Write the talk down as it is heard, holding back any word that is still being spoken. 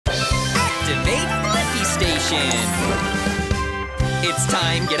Activate Blippi Station. It's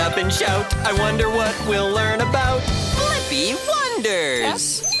time, get up and shout. I wonder what we'll learn about Blippi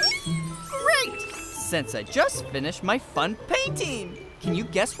Wonders. Great! Since I just finished my fun painting. Can you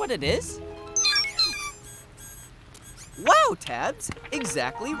guess what it is? Wow, Tabs,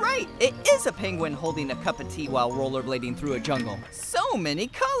 exactly right. It is a penguin holding a cup of tea while rollerblading through a jungle. So many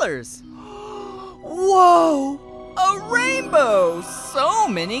colors. Whoa, a rainbow, so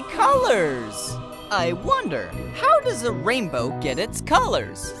many colors. I wonder, how does a rainbow get its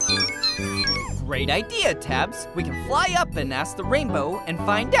colors? Great idea, Tabs. We can fly up and ask the rainbow and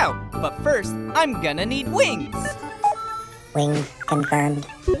find out. But first, I'm gonna need wings. Wings confirmed.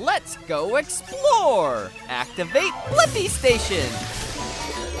 Let's go explore! Activate Blippi Station!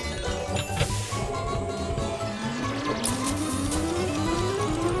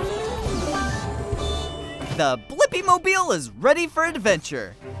 The Blippi Mobile is ready for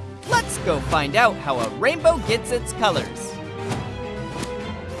adventure. Let's go find out how a rainbow gets its colors.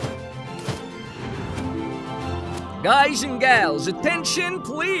 Guys and gals, attention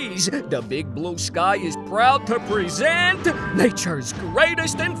please. The Big Blue Sky is proud to present nature's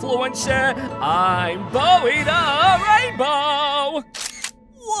greatest influencer. I'm Bowie the Rainbow.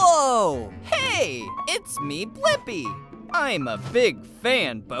 Whoa! Hey, it's me, Blippi. I'm a big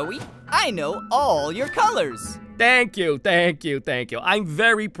fan, Bowie. I know all your colors. Thank you. I'm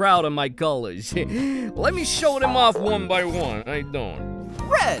very proud of my colors. Let me show them off one by one. How you doing?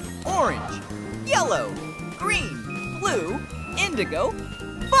 Red, orange, yellow, green, blue, indigo,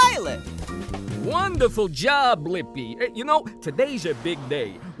 violet. Wonderful job, Blippi. You know, today's a big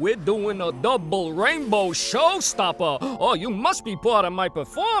day. We're doing a double rainbow showstopper. Oh, you must be part of my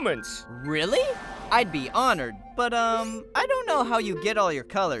performance. Really? I'd be honored, but I don't know how you get all your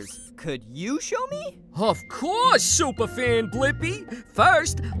colors. Could you show me? Of course, superfan Blippi.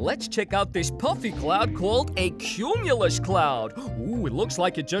 First, let's check out this puffy cloud called a cumulus cloud. Ooh, it looks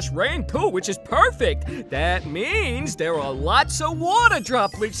like it just rained too, which is perfect. That means there are lots of water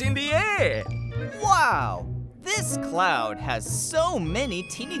droplets in the air. Wow, this cloud has so many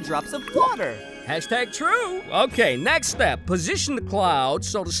teeny drops of water. Hashtag true. Okay, next step. Position the cloud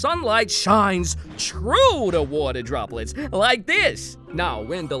so the sunlight shines true to water droplets, like this. Now,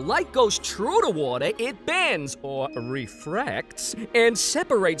 when the light goes true to water, it bends, or refracts, and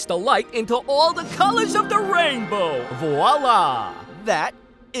separates the light into all the colors of the rainbow. Voila! That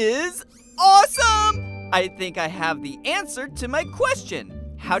is awesome! I think I have the answer to my question.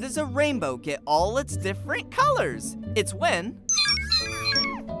 How does a rainbow get all its different colors? It's when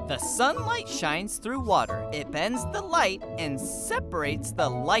the sunlight shines through water. It bends the light and separates the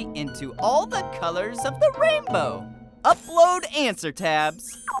light into all the colors of the rainbow. Upload answer,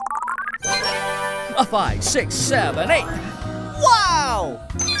 Tabs. 5, 6, 7, 8. Wow!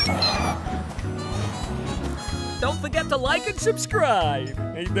 Don't forget to like and subscribe.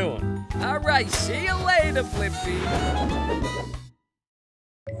 How you doing? All right, see you later, Blippi.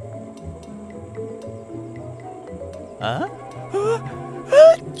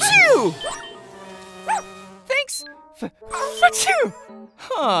 Achoo! Thanks for you.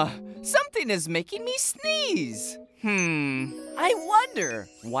 Huh, something is making me sneeze. I wonder,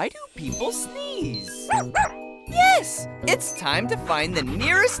 why do people sneeze? Yes, it's time to find the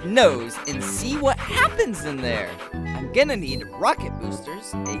nearest nose and see what happens in there. I'm gonna need rocket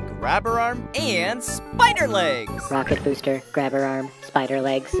boosters, a grabber arm, and spider legs. Rocket booster, grabber arm, spider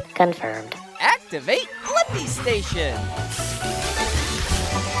legs, confirmed. Activate Blippi Station.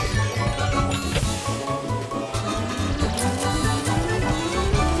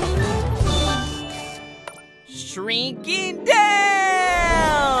 Shrinking down!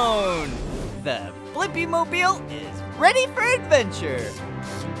 The Blippi Mobile is ready for adventure.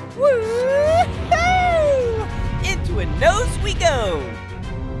 Woo-hoo! Into a nose we go.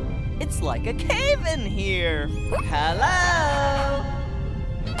 It's like a cave in here. Hello?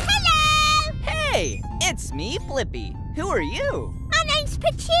 Hello! Hey, it's me, Blippi. Who are you? My name's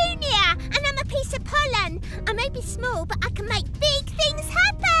Petunia, and I'm a piece of pollen. I may be small, but I can make big things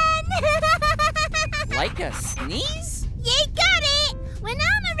happen. Like a sneeze? You got it! When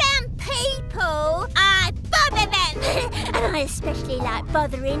I'm around people, I bother them. And I especially like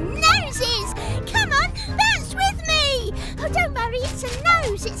bothering noses. Come on, dance with me. Oh, don't worry, it's a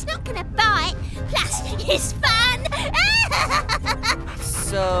nose. It's not gonna bite. Plus, it's fun.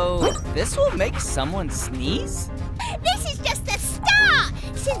 So, this will make someone sneeze? This is just the start,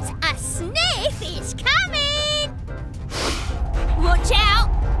 since a sniff is coming. Watch out.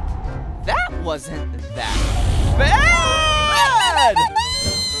 That wasn't that bad!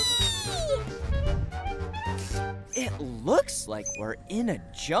 It looks like we're in a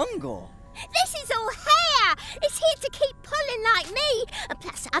jungle. This is all hair. It's here to keep pulling like me,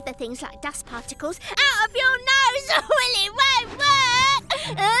 plus other things like dust particles out of your nose. Well, it won't work.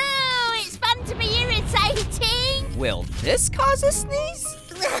 Oh, it's fun to be irritating. Will this cause a sneeze?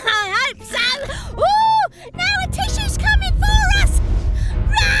 I hope so. Ooh, now a tissue's coming for us.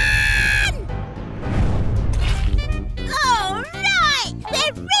 Run! All right,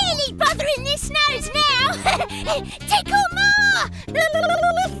 they're really bothering this nose now. Tickle more.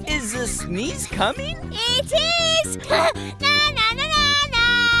 Is a sneeze coming? It is! Na na na na na!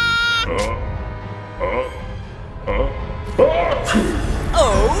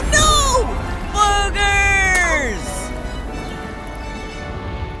 Oh no! Boogers!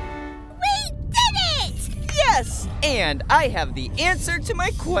 We did it! Yes! And I have the answer to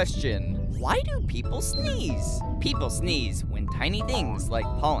my question. Why do people sneeze? People sneeze when tiny things like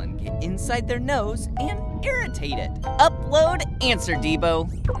pollen get inside their nose and irritate it. Upload answer, Debo.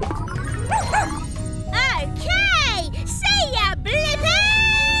 Okay! See ya, Blippi!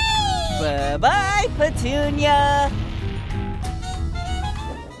 Bye-bye, Petunia!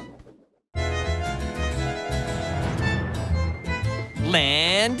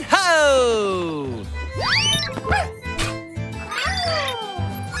 Land ho!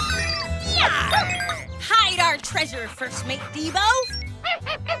 Hide our treasure, First Mate Debo.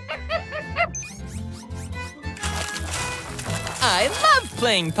 I love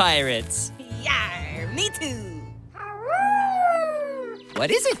playing pirates. Yar, me too.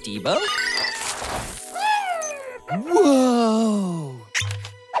 What is it, Debo? Whoa!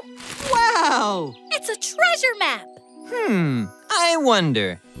 Wow! It's a treasure map. I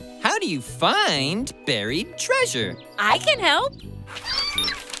wonder, how do you find buried treasure? I can help.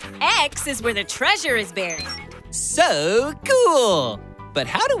 X is where the treasure is buried. So cool! But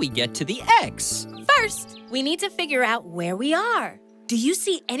how do we get to the X? First, we need to figure out where we are. Do you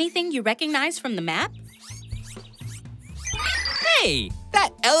see anything you recognize from the map? Hey,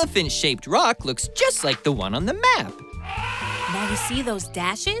 that elephant-shaped rock looks just like the one on the map. Now you see those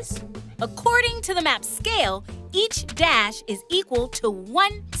dashes? According to the map's scale, each dash is equal to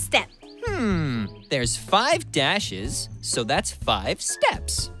 1 step. There's 5 dashes, so that's 5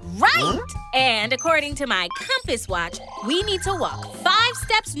 steps. Right! And according to my compass watch, we need to walk 5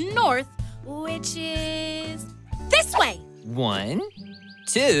 steps north, which is this way. 1,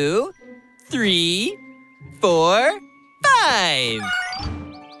 2, 3, 4, 5.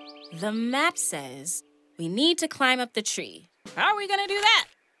 The map says we need to climb up the tree. How are we gonna do that?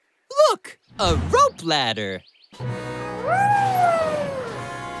 Look, a rope ladder.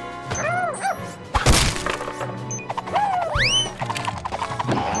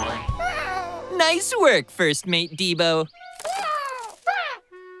 Nice work, First Mate Debo.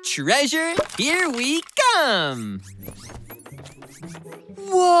 Treasure, here we come.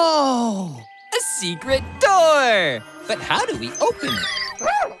 Whoa, a secret door. But how do we open it?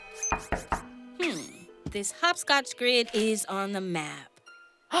 This hopscotch grid is on the map.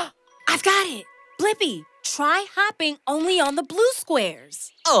 I've got it. Blippi, try hopping only on the blue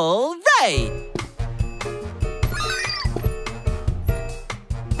squares. All right.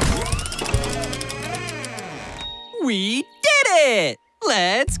 We did it!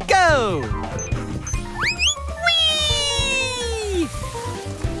 Let's go! Whee!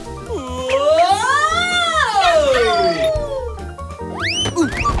 Whoa! Ooh,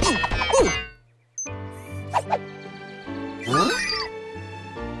 ooh, ooh. Huh?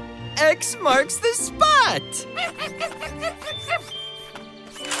 X marks the spot!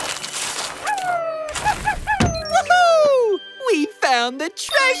 Woohoo! We found the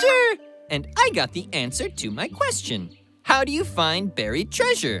treasure! And I got the answer to my question. How do you find buried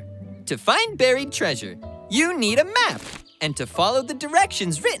treasure? To find buried treasure, you need a map. And to follow the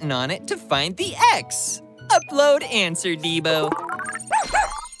directions written on it to find the X. Upload answer, Debo.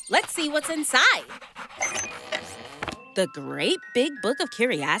 Let's see what's inside. The Great Big Book of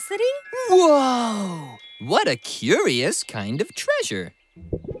Curiosity? Whoa! What a curious kind of treasure.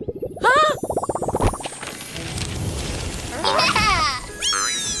 Huh?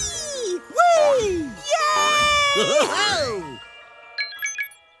 Whee! Whoa!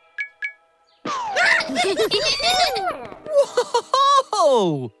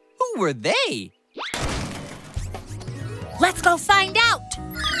 Whoa! Who were they? Let's go find out.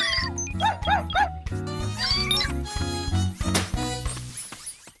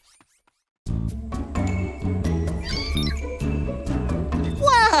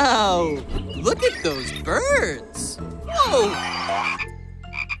 Wow! Look at those birds! Whoa!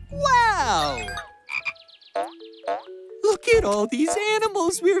 Wow! Look at all these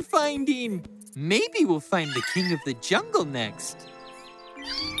animals we're finding! Maybe we'll find the king of the jungle next.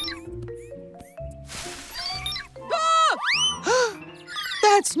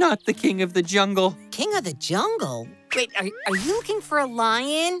 That's not the king of the jungle. King of the jungle? Wait, are you looking for a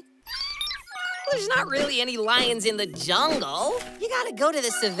lion? There's not really any lions in the jungle. You gotta go to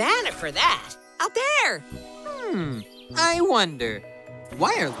the savannah for that. Out there. I wonder,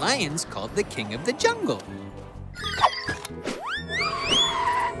 why are lions called the king of the jungle?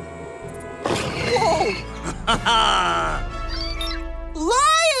 Whoa!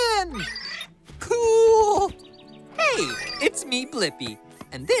 Lion! Cool! Hey, it's me, Blippi,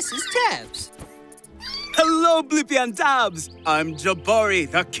 and this is Tabs. Hello, Blippi and Tabs. I'm Jabari,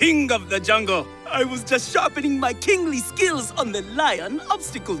 the king of the jungle. I was just sharpening my kingly skills on the lion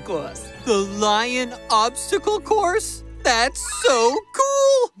obstacle course. The lion obstacle course? That's so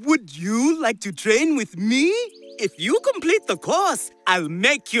cool! Would you like to train with me? If you complete the course, I'll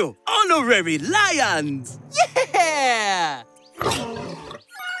make you honorary lions. Yeah!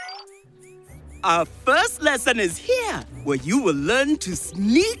 Our first lesson is here, where you will learn to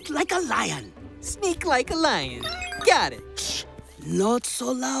sneak like a lion. Sneak like a lion. Got it. Shh! Not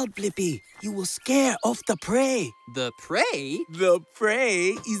so loud, Blippi. You will scare off the prey. The prey? The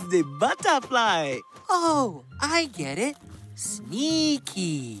prey is the butterfly. Oh, I get it.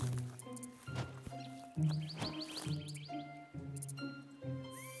 Sneaky.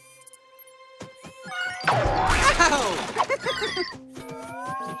 Ow!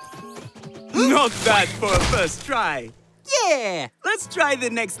 Not bad for a first try. Yeah! Let's try the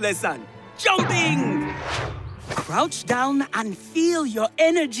next lesson. Jumping! Crouch down and feel your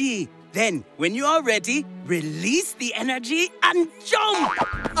energy. Then, when you are ready, release the energy and jump!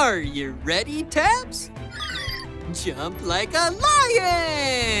 Are you ready, Tabs? Jump like a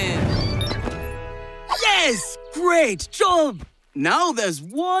lion! Yes! Great job! Now there's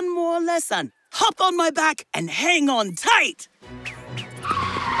one more lesson. Hop on my back and hang on tight!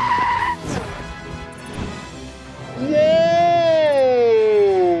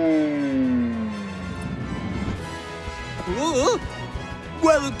 Ooh.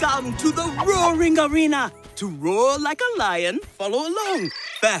 Welcome to the roaring arena. To roar like a lion, follow along.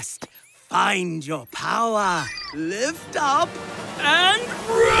 First, find your power. Lift up and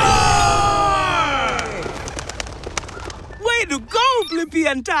roar! Way to go, Blippi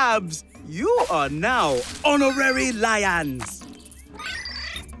and Tabs. You are now honorary lions.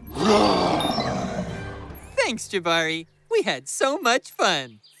 Thanks, Jabari. We had so much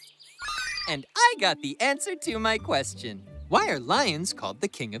fun. And I got the answer to my question. Why are lions called the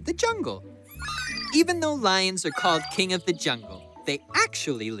king of the jungle? Even though lions are called king of the jungle, they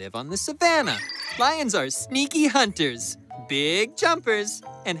actually live on the savannah. Lions are sneaky hunters, big jumpers,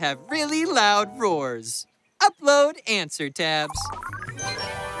 and have really loud roars. Upload answer, Tabs.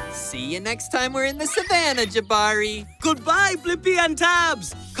 See you next time we're in the savannah, Jabari. Goodbye, Blippi and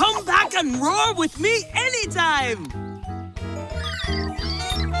Tabs. Come back and roar with me anytime.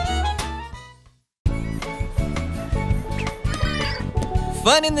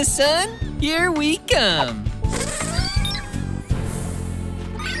 Fun in the sun? Here we come.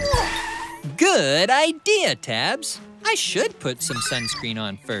 Good idea, Tabs. I should put some sunscreen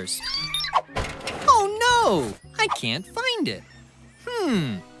on first. Oh no, I can't find it.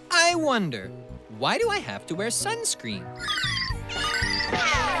 I wonder, why do I have to wear sunscreen?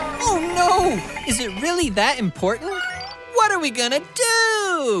 Oh no, is it really that important? What are we gonna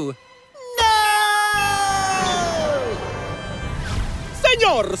do? No!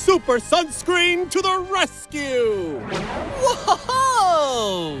 Señor Super Sunscreen to the rescue!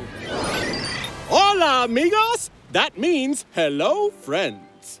 Whoa! Hola, amigos! That means hello,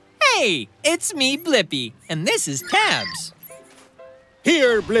 friends. Hey, it's me, Blippi, and this is Tabs.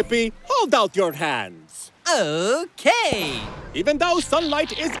 Here, Blippi, hold out your hands. Okay. Even though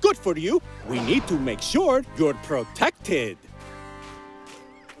sunlight is good for you, we need to make sure you're protected.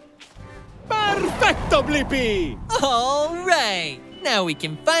 Perfecto, Blippi! All right. Now we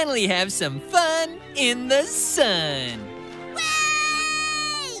can finally have some fun in the sun.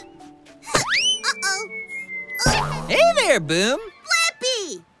 Whee! Uh-oh. Hey there, Boom.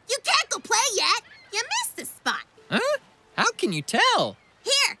 Blippi! You can't go play yet. You missed the spot. Huh? How can you tell?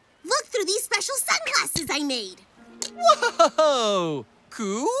 Here, look through these special sunglasses I made. Whoa!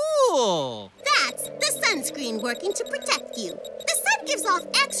 Cool! That's the sunscreen working to protect you. The sun gives off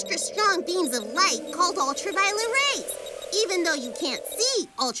extra strong beams of light called ultraviolet rays. Even though you can't see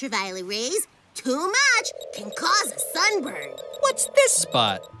ultraviolet rays, too much can cause a sunburn. What's this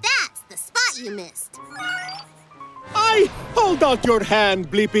spot? That's the spot you missed. Hold out your hand,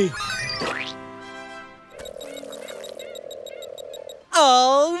 Blippi.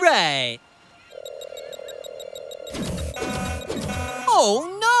 All right.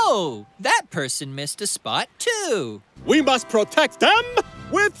 Oh no! That person missed a spot too. We must protect them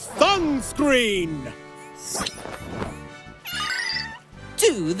with sunscreen.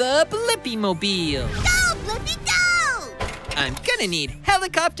 To the Blippi-mobile. Go, Blippi, go! I'm gonna need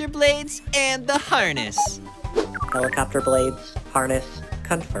helicopter blades and the harness. Helicopter blades, harness,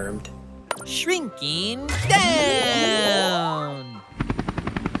 confirmed. Shrinking down.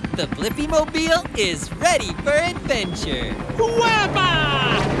 The Blippi-mobile is ready for adventure.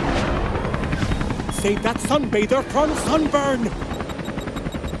 Wabba! Save that sunbather from sunburn.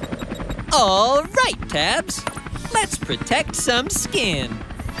 All right, Tabs. Let's protect some skin.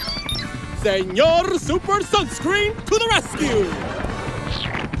 Senor Super Sunscreen to the rescue.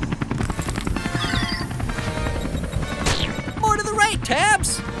 More to the right,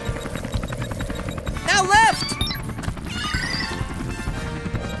 Tabs. Now left.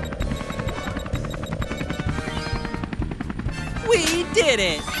 We did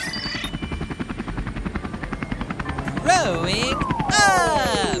it. Growing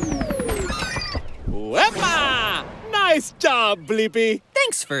up. Wabba! Nice job, Blippi.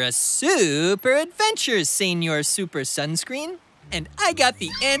 Thanks for a super adventure, Senor Super Sunscreen. And I got the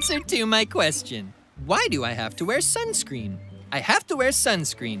answer to my question. Why do I have to wear sunscreen? I have to wear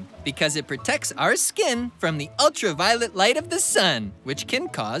sunscreen because it protects our skin from the ultraviolet light of the sun, which can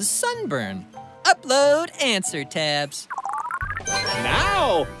cause sunburn. Upload answer, Tabs.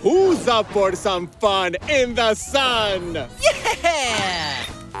 Now, who's up for some fun in the sun? Yeah!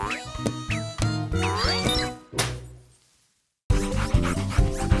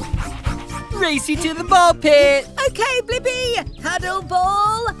 Race you to the ball pit. Okay, Blippi, paddle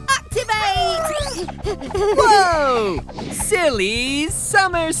ball, activate! Whoa! Silly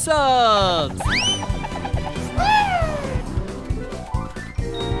somersault.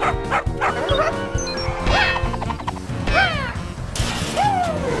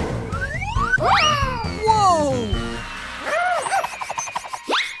 Whoa!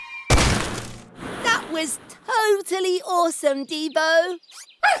 That was totally awesome, Debo.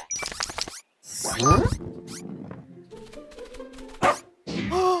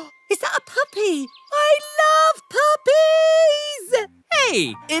 Is that a puppy? I love puppies!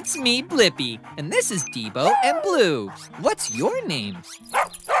 Hey, it's me, Blippi, and this is Debo and Blue. What's your name?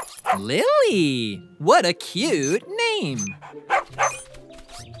 Lily. What a cute name.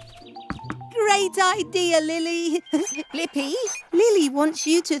 Great idea, Lily. Blippi, Lily wants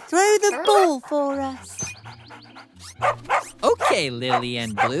you to throw the ball for us. Okay, Lily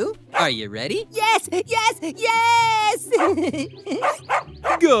and Blue, are you ready? Yes, yes, yes!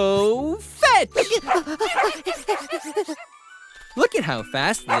 Go fetch! Look at how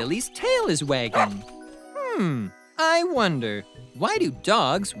fast Lily's tail is wagging. I wonder, why do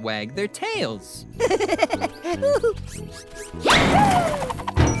dogs wag their tails?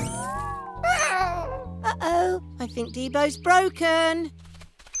 Uh-oh, I think Debo's broken.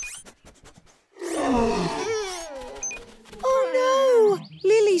 Oh no,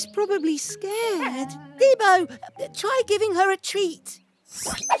 Lily's probably scared. Debo, try giving her a treat.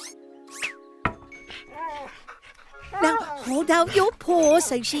 Now hold out your paw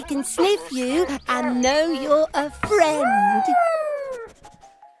so she can sniff you and know you're a friend.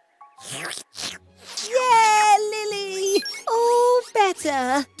 Yeah, Lily! Oh,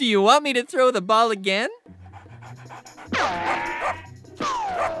 better. Do you want me to throw the ball again?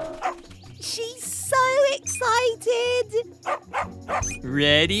 She's so excited.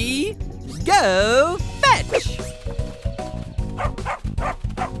 Ready, go, fetch!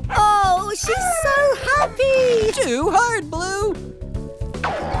 Oh, she's so happy. Too hard, Blue.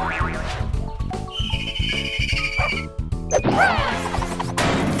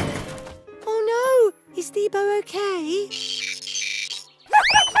 Oh no, is Debo okay?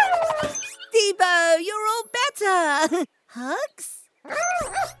 Debo, you're all better. Hugs?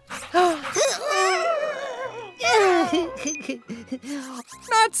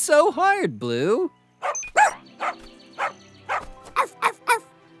 Not so hard, Blue.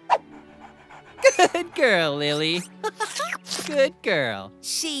 Good girl, Lily. Good girl.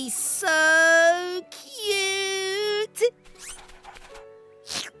 She's so cute.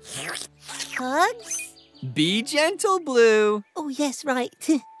 Hugs? Be gentle, Blue. Oh, yes, right.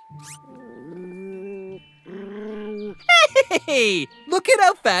 Hey, look at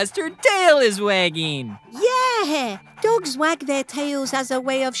how fast her tail is wagging. Yeah, dogs wag their tails as a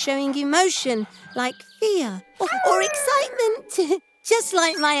way of showing emotion, like fear or excitement. Just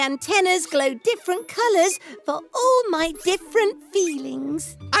like my antennas glow different colors for all my different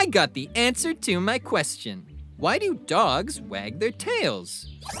feelings. I got the answer to my question. Why do dogs wag their tails?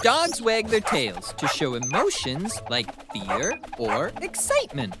 Dogs wag their tails to show emotions like fear or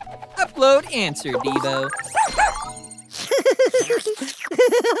excitement. Upload answer, Devo.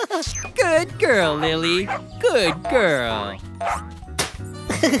 Good girl, Lily. Good girl.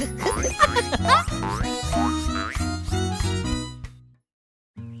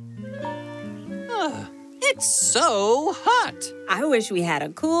 It's so hot. I wish we had a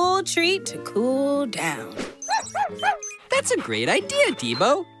cool treat to cool down. That's a great idea,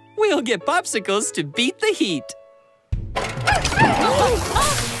 Debo. We'll get popsicles to beat the heat.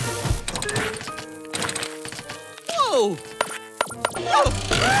 Whoa! Oh,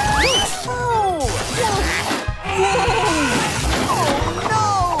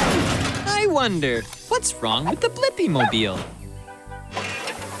 no! I wonder, what's wrong with the Blippi Mobile?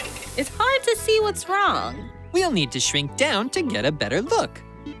 It's hard to see what's wrong. We'll need to shrink down to get a better look.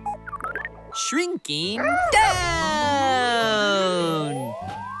 Shrinking down!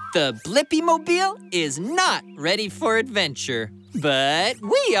 The Blippi Mobile is not ready for adventure, but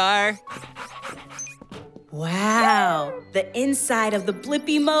we are. Wow, the inside of the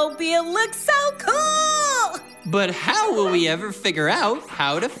Blippi Mobile looks so cool! But how will we ever figure out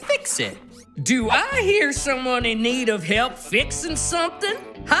how to fix it? Do I hear someone in need of help fixing something?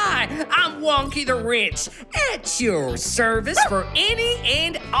 Hi, I'm Wonky the Wrench, at your service for any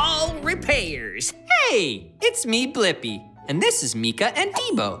and all repairs. Hey, it's me, Blippi, and this is Meekah and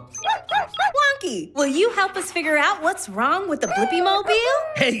Debo. Wonky, will you help us figure out what's wrong with the Blippi Mobile?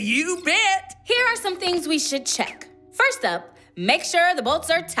 Hey, you bet. Here are some things we should check. First up, make sure the bolts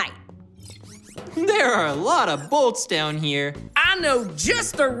are tight. There are a lot of bolts down here. I know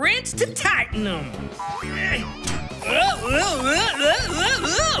just the wrench to tighten them.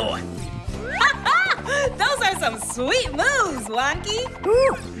 Those are some sweet moves, Wonky.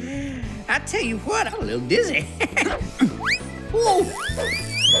 Ooh, I tell you what, I'm a little dizzy. Whoa!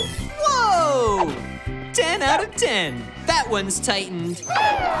 Whoa! 10 out of 10. That one's tightened.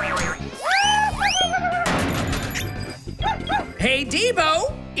 Hey,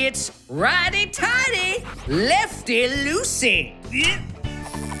 Debo, it's righty-tighty, lefty-loosey.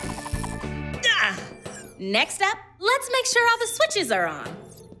 Next up, let's make sure all the switches are on.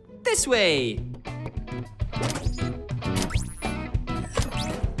 This way.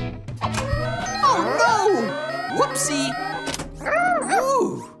 Oh, no! Whoopsie.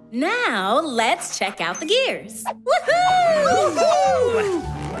 Ooh. Now, let's check out the gears. Woohoo!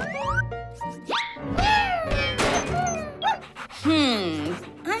 Woohoo!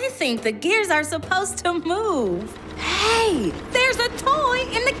 I think the gears are supposed to move. Hey, there's a toy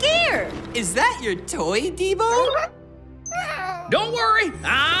in the gear. Is that your toy, Debo? Don't worry,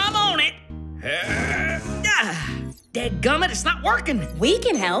 I'm on it. Dadgummit, it's not working. We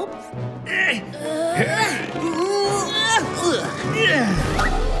can help. It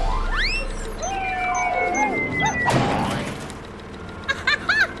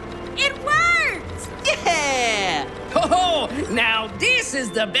works! Yeah! Oh, now this is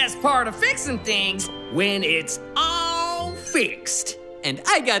the best part of fixing things, when it's all fixed. And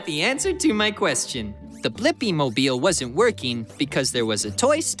I got the answer to my question. The Blippi Mobile wasn't working because there was a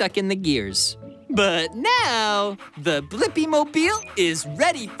toy stuck in the gears. But now, the Blippi Mobile is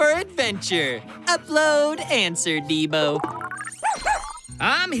ready for adventure. Upload answer, Debo.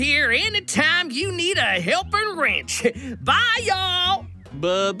 I'm here anytime you need a helping wrench. Bye, y'all.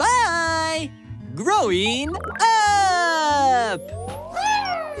 Bye-bye. Growing up.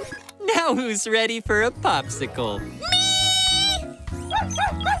 Now who's ready for a popsicle?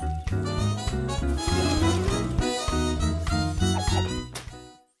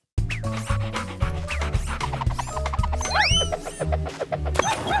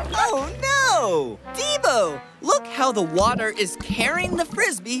 Oh no! Debo, look how the water is carrying the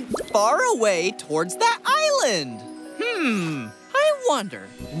Frisbee far away towards that island. I wonder,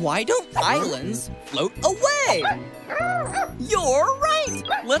 why don't islands float away? You're right!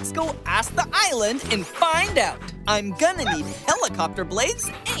 Let's go ask the island and find out. I'm gonna need helicopter blades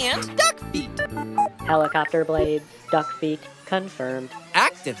and duck feet. Helicopter blades, duck feet, confirmed.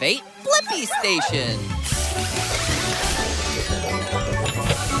 Activate Blippi Station.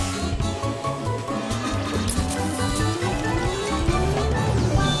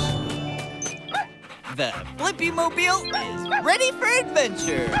 The Blippi Mobile is ready for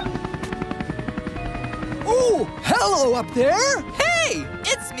adventure. Oh, hello up there. Hey,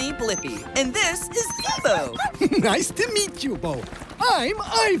 it's me, Blippi, and this is Debo. Nice to meet you both. I'm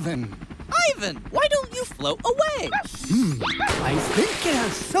Ivan. Ivan, why don't you float away? I think it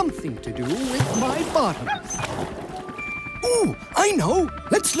has something to do with my bottoms. Ooh, I know.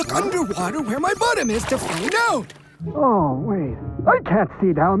 Let's look underwater where my bottom is to find out. Oh, wait. I can't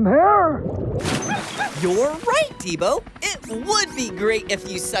see down there. You're right, Debo. It would be great if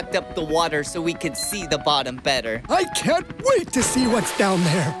you sucked up the water so we could see the bottom better. I can't wait to see what's down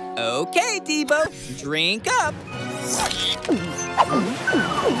there. Okay, Debo, drink up.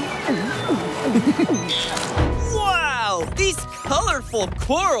 Wow, these colorful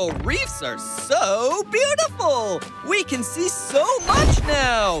coral reefs are so beautiful. We can see so much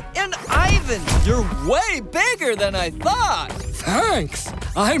now. And Ivan, you're way bigger than I thought. Thanks.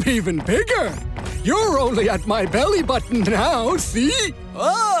 I'm even bigger. You're only at my belly button now, see?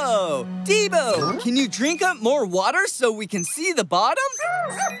 Oh, Debo, can you drink up more water so we can see the bottom?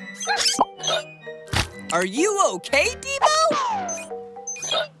 Are you okay, Debo?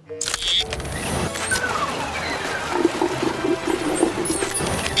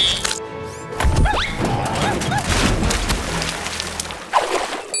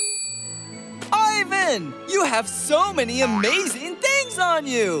 Ivan, you have so many amazing things on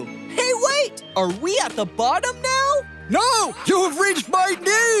you. Hey, wait! Are we at the bottom now? No! You have reached my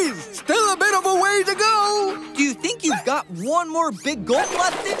knees! Still a bit of a way to go! Do you think you've got one more big gulp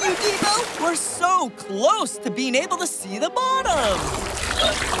left in you, Debo? We're so close to being able to see the bottom!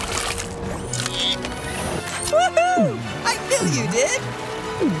 Woohoo! I knew you did!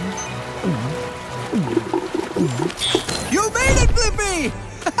 You made it, Blippi!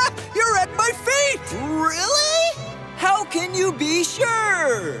 You're at my feet! Really? How can you be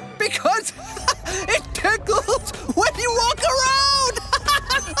sure? Because it tickles when you walk around!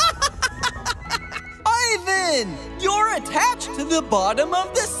 Ivan, you're attached to the bottom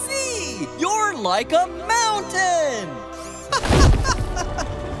of the sea! You're like a mountain!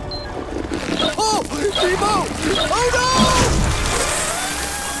 Oh, Debo! Oh, no!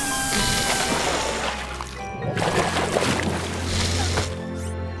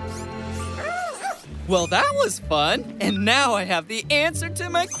 Well, that was fun. And now I have the answer to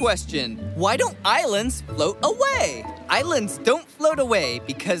my question. Why don't islands float away? Islands don't float away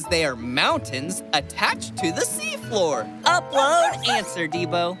because they are mountains attached to the seafloor. Upload answer,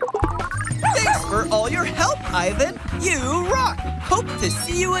 Debo. Thanks for all your help, Ivan. You rock. Hope to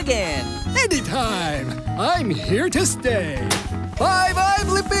see you again. Anytime. I'm here to stay. Bye-bye,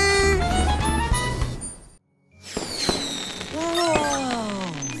 Blippi! Whoa!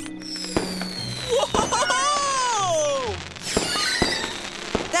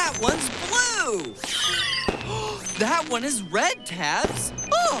 That one's blue. That one is red, Tabs.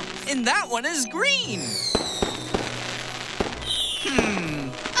 Oh, and that one is green.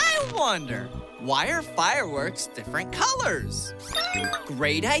 I wonder, why are fireworks different colors?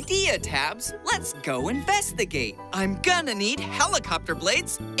 Great idea, Tabs. Let's go investigate. I'm gonna need helicopter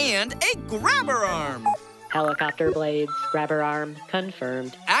blades and a grabber arm. Helicopter blades, grabber arm,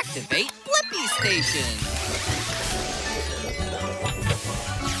 confirmed. Activate Blippi Station.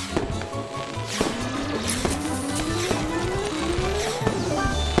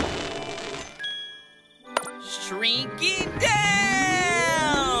 Shrinking down!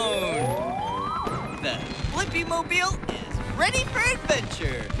 The Blippi Mobile is ready for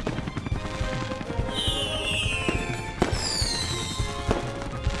adventure.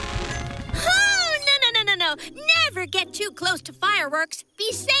 No. Never get too close to fireworks.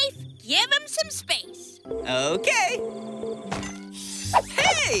 Be safe. Give them some space. Okay.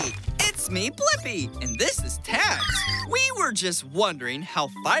 Hey, it's me, Blippi, and this is Tabs. We were just wondering how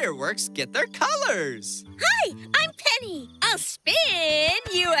fireworks get their colors. Hi, I'm Penny. I'll spin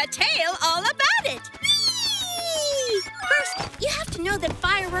you a tale all about it. Whee! First, you have to know that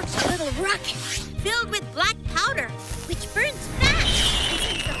fireworks are little rockets filled with black powder, which burns fast and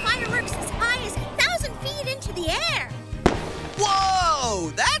sends the fireworks as high as 1,000 feet into the air.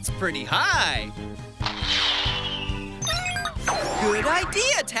 Whoa, that's pretty high. Good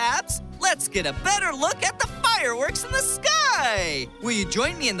idea, Tabs. Let's get a better look at the fireworks in the sky. Will you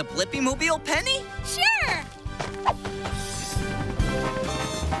join me in the Blippi Mobile, Penny? Sure.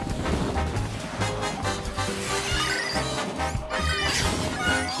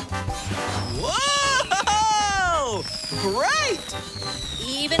 Whoa! Great!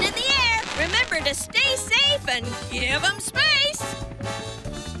 Even in the air, remember to stay safe and give them space.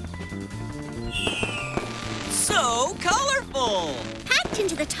 So colorful! Packed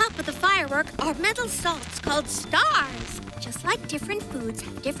into the top of the firework are metal salts called stars. Just like different foods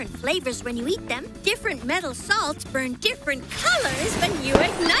have different flavors when you eat them, different metal salts burn different colors when you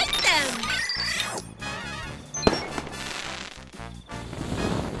ignite them.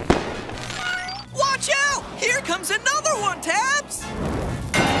 Watch out! Here comes another one, Tabs!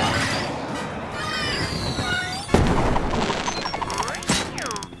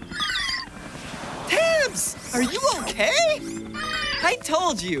 Tabs, are you okay? I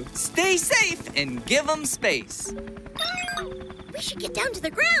told you, stay safe and give them space. get down to the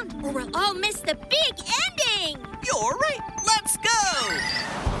ground, or we'll all miss the big ending. You're right. Let's go.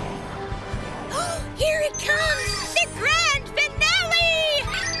 Here it comes, the grand finale!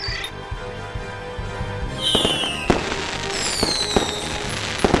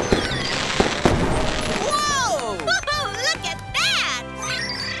 Whoa! Whoa, look at that!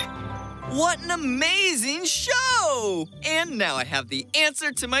 What an amazing show! And now I have the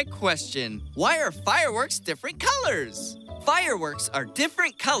answer to my question. Why are fireworks different colors? Fireworks are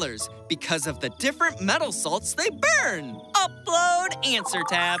different colors because of the different metal salts they burn. Upload answer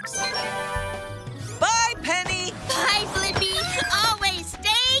tabs. Bye, Penny. Bye, Blippi. Always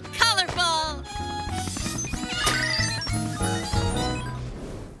stay colorful.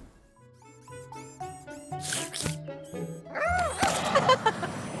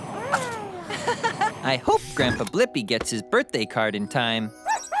 I hope Grandpa Blippi gets his birthday card in time.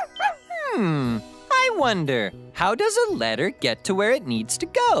 I wonder, how does a letter get to where it needs to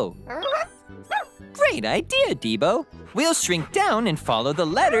go? Great idea, Debo. We'll shrink down and follow the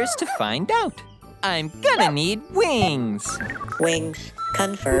letters to find out. I'm gonna need wings. Wings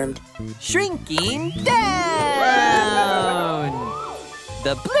confirmed. Shrinking down!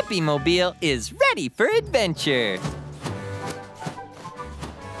 The Blippi Mobile is ready for adventure.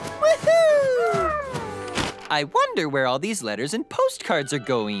 Woohoo! I wonder where all these letters and postcards are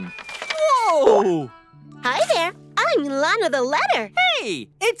going. Whoa! Hi there, I'm Lana the Letter. Hey,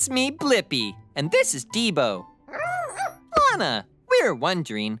 it's me, Blippi, and this is Debo. Lana, we're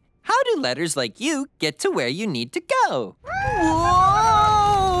wondering, how do letters like you get to where you need to go?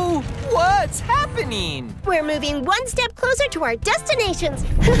 Whoa! What's happening? We're moving one step closer to our destinations.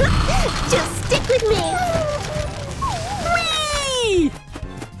 Just stick with me. Whee!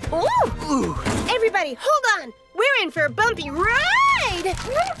 Ooh. Everybody, hold on. We're in for a bumpy ride.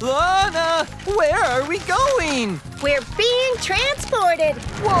 Lana, where are we going? We're being transported.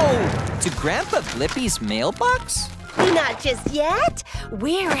 Whoa, to Grandpa Blippi's mailbox? Not just yet.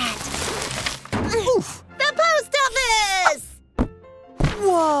 We're at the post office.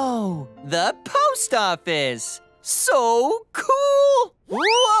 Whoa, the post office. So cool.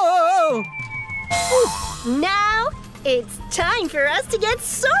 Whoa. Now it's time for us to get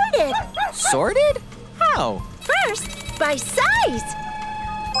sorted. Sorted? How? First, by size.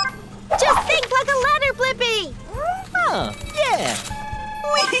 Just think like a ladder, Blippi. Huh, yeah.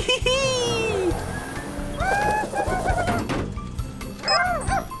 Whee!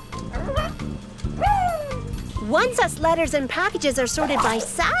 Once us letters and packages are sorted by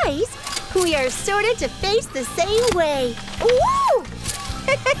size, we are sorted to face the same way. Ooh!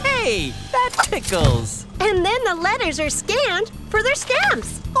 Hey, that tickles. And then the letters are scanned for their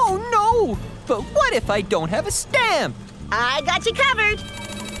stamps. Oh no! But what if I don't have a stamp? I got you covered.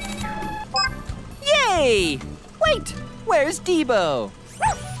 Yay! Wait, where's Debo?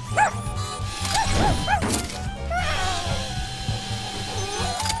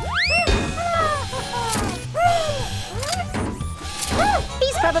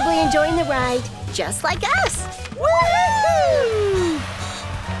 He's probably enjoying the ride, just like us. Woohoo!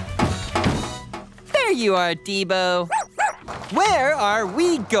 There you are, Debo. Where are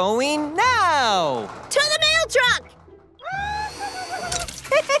we going now? To the mail truck!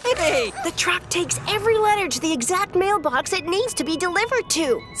 Hey! The truck takes every letter to the exact mailbox it needs to be delivered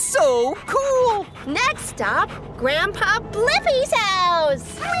to. So cool! Next stop, Grandpa Blippi's house.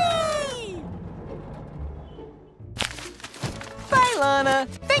 Whee! Bye, Lana.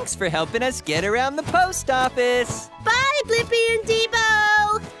 Thanks for helping us get around the post office. Bye, Blippi and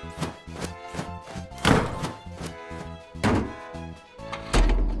Debo.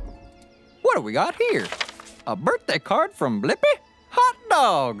 What do we got here? A birthday card from Blippi? Hot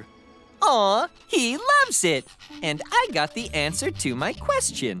dog! Aw, he loves it! And I got the answer to my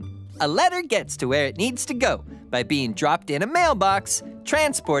question. A letter gets to where it needs to go by being dropped in a mailbox,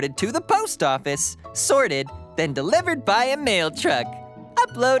 transported to the post office, sorted, then delivered by a mail truck.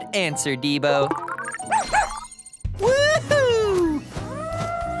 Upload answer, Debo. Woohoo!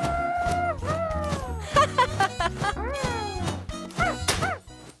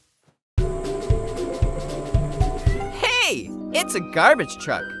 Hey, it's a garbage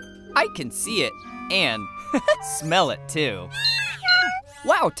truck. I can see it and smell it too.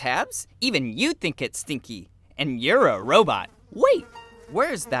 Wow, Tabs, even you think it's stinky. And you're a robot. Wait,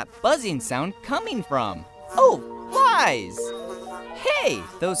 where's that buzzing sound coming from? Oh, flies! Hey,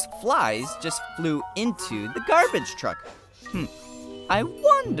 those flies just flew into the garbage truck. I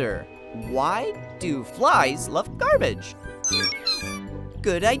wonder, why do flies love garbage?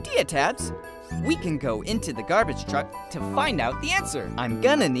 Good idea, Tabs. We can go into the garbage truck to find out the answer. I'm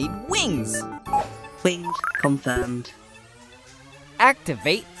gonna need wings. Wings confirmed.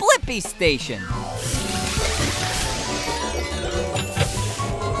 Activate Blippi Station.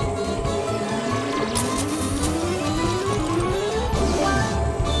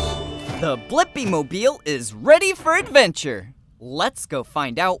 The Blippi Mobile is ready for adventure. Let's go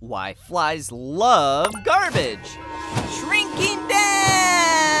find out why flies love garbage. Shrinking down!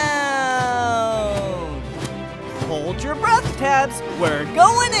 Hold your breath, Tabs. We're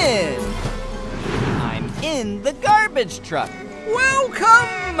going in. I'm in the garbage truck.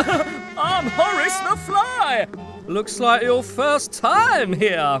 Welcome! I'm Horace the Fly. Looks like your first time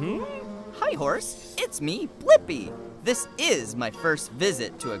here. Hi, Horace. It's me, Blippi. This is my first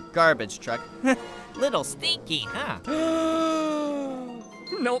visit to a garbage truck. Little stinky, huh?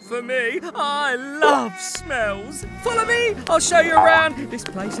 Not for me. I love smells. Follow me. I'll show you around. This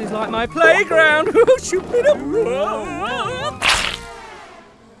place is like my playground.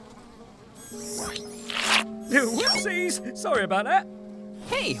 Whoopsies. Sorry about that.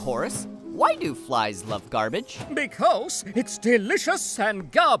 Hey, Horace. Why do flies love garbage? Because it's delicious and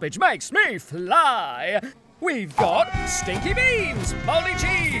garbage makes me fly. We've got stinky beans, moldy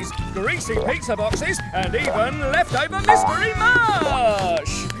cheese, greasy pizza boxes, and even leftover mystery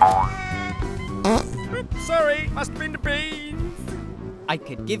mush. Oops, sorry, must have been the beans. I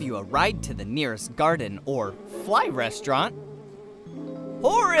could give you a ride to the nearest garden or fly restaurant.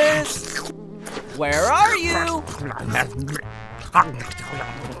 Horace! Where are you?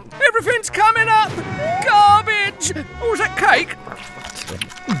 Everything's coming up! Garbage! Or was that cake?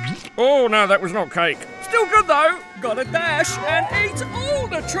 Oh, no, that was not cake. Still good, though. Gotta dash and eat all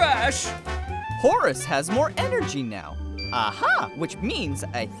the trash. Horace has more energy now. Aha! Which means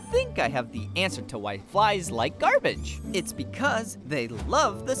I think I have the answer to why flies like garbage. It's because they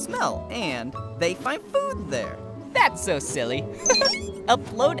love the smell and they find food there. That's so silly.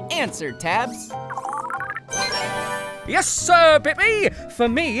 Upload answer, Tabs. Yes, sir, Blippi. For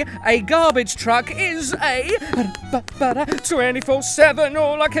me, a garbage truck is a 24/7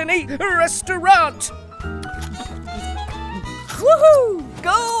 all-I-can-eat restaurant. Woohoo!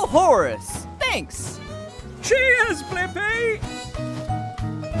 Go, Horace! Thanks! Cheers, Blippi!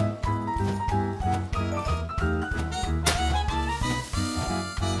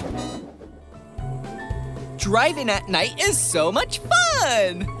 Driving at night is so much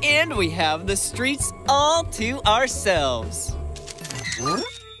fun! And we have the streets all to ourselves.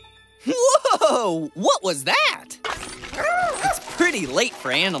 Whoa! What was that? It's pretty late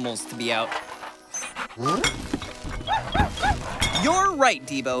for animals to be out. You're right,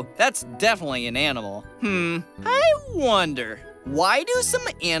 Debo. That's definitely an animal. I wonder, why do some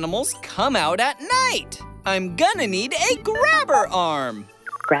animals come out at night? I'm gonna need a grabber arm.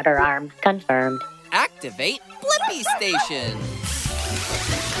 Grabber arm confirmed. Activate Blippi Station.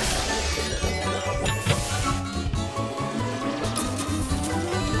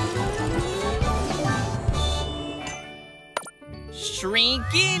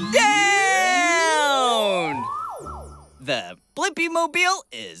 Shrinking down! The Blippi Mobile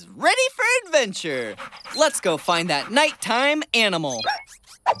is ready for adventure. Let's go find that nighttime animal.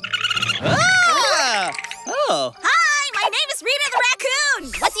 Ah! Oh. Hi, my name is Rita the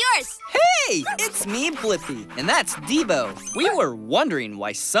raccoon. What's yours? Hey, it's me, Blippi, and that's Debo. We were wondering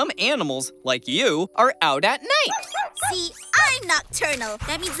why some animals, like you, are out at night. See, I'm nocturnal.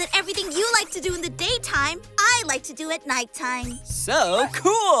 That means that everything you like to do in the daytime, I like to do at nighttime. So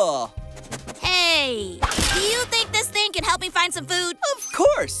cool! Hey, do you think this thing can help me find some food? Of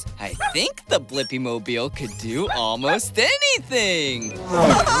course! I think the Blippi Mobile could do almost anything!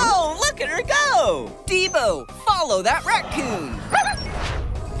 Whoa, look at her go! Debo, follow that raccoon!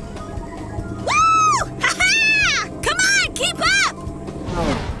 Woo! Ha-ha! Come on, keep up!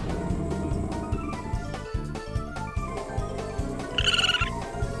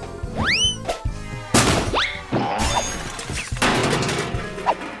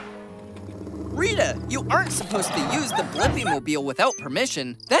 Rita, you aren't supposed to use the Blippi Mobile without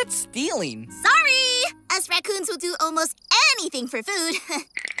permission. That's stealing. Sorry! Us raccoons will do almost anything for food.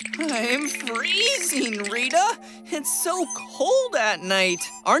 I'm freezing, Rita. It's so cold at night.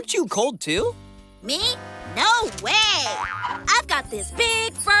 Aren't you cold too? Me? No way! I've got this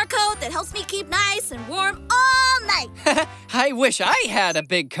big fur coat that helps me keep nice and warm all night. I wish I had a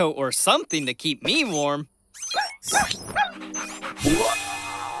big coat or something to keep me warm.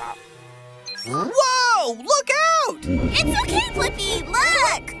 Whoa! Look out! It's okay, Blippi.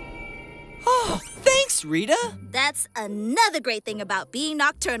 Look! Oh, thanks, Rita. That's another great thing about being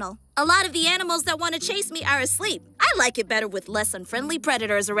nocturnal. A lot of the animals that want to chase me are asleep. I like it better with less unfriendly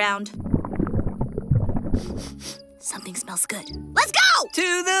predators around. Something smells good. Let's go!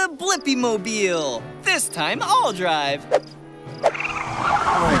 To the Blippi Mobile. This time I'll drive.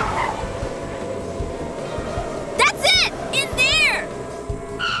 That's it! In there!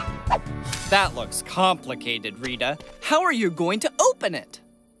 That looks complicated, Rita. How are you going to open it?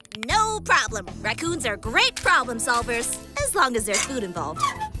 No problem. Raccoons are great problem solvers, as long as there's food involved.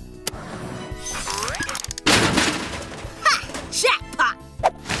 Ha! Jackpot!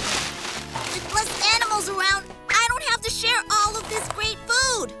 With less animals around, I don't have to share all of this great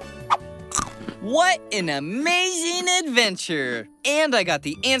food. What an amazing adventure! And I got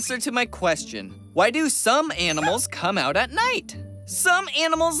the answer to my question. Why do some animals come out at night? Some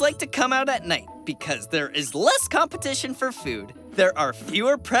animals like to come out at night because there is less competition for food. There are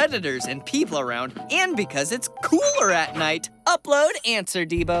fewer predators and people around, and because it's cooler at night. Upload answer,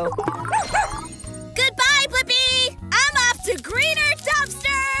 Debo. Goodbye, Blippi! I'm off to greener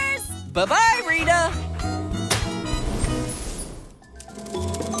dumpsters! Bye-bye, Rita!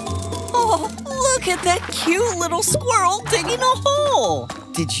 Oh, look at that cute little squirrel digging a hole!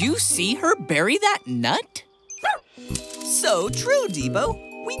 Did you see her bury that nut? So true, Debo.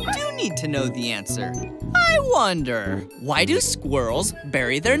 We do need to know the answer. I wonder, why do squirrels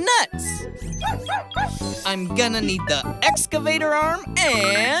bury their nuts? I'm gonna need the excavator arm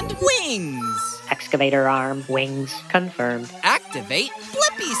and wings. Excavator arm, wings, confirmed. Activate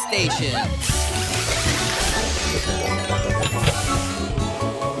Blippi Station.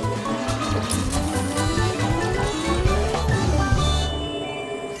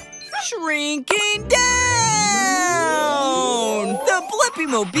 Shrinking down! The Blippi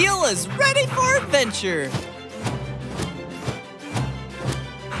Mobile is ready for adventure.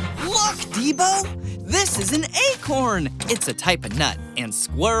 Look, Debo! This is an acorn. It's a type of nut, and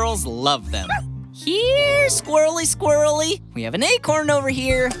squirrels love them. Here, squirrely, squirrely. We have an acorn over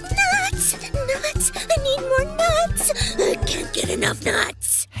here. Nuts! Nuts! I need more nuts! I can't get enough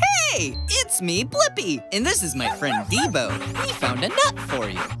nuts. Hey, it's me, Blippi, and this is my friend Debo. We found a nut for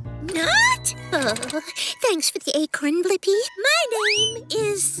you. Nut? Oh, thanks for the acorn, Blippi. My name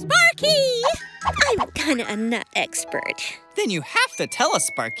is Sparky. I'm kinda a nut expert. Then you have to tell us,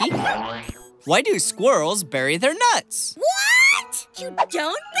 Sparky. Why do squirrels bury their nuts? What? You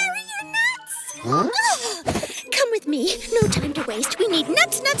don't bury your nuts? Huh? Come with me. No time to waste. We need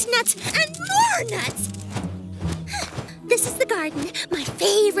nuts, nuts, nuts, and more nuts. This is the garden, my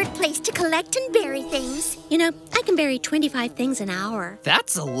favorite place to collect and bury things. You know, I can bury 25 things an hour.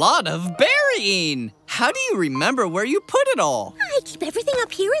 That's a lot of burying. How do you remember where you put it all? I keep everything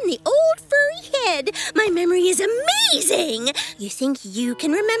up here in the old furry head. My memory is amazing. You think you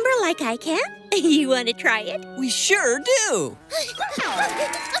can remember like I can? You want to try it? We sure do.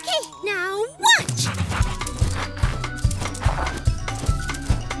 Okay, now watch.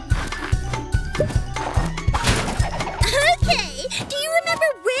 Okay, do you remember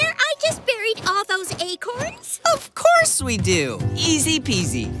where I just buried all those acorns? Of course we do. Easy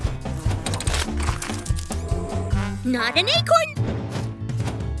peasy. Not an acorn.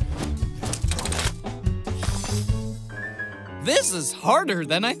 This is harder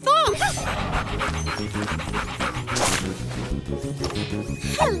than I thought.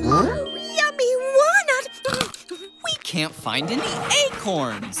 Hello, yummy walnut. We can't find any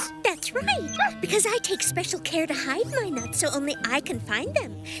acorns. That's right, because I take special care to hide my nuts so only I can find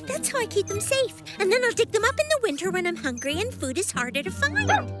them. That's how I keep them safe. And then I'll dig them up in the winter when I'm hungry and food is harder to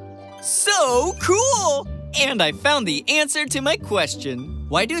find. So cool! And I found the answer to my question.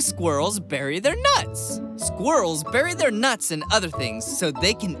 Why do squirrels bury their nuts? Squirrels bury their nuts and other things so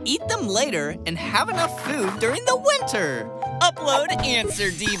they can eat them later and have enough food during the winter. Upload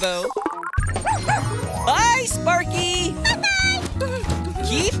answer, Devo. Bye, Sparky! Bye-bye!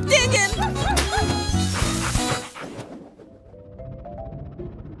 Keep digging!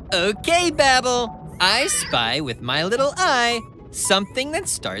 Okay, Babble. I spy with my little eye something that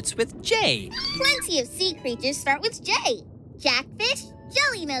starts with J. Plenty of sea creatures start with J. Jackfish,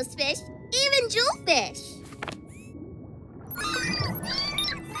 jelly-nosed fish, even jewelfish.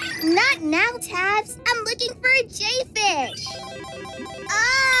 Not now, Tabs. I'm looking for a J-fish.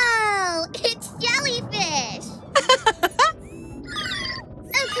 Oh, it's jellyfish.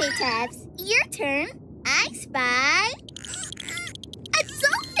 Okay, Tabs, your turn. I spy a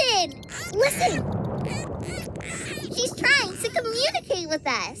dolphin. Listen. She's trying to communicate with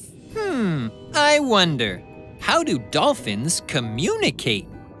us. I wonder, how do dolphins communicate?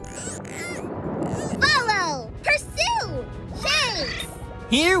 Follow, pursue, chase.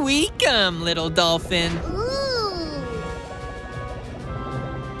 Here we come, little dolphin. Ooh.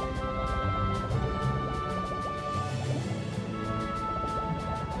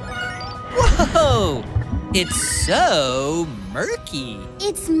 Whoa! It's so murky.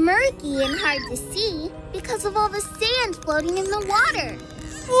 It's murky and hard to see because of all the sand sand floating in the water.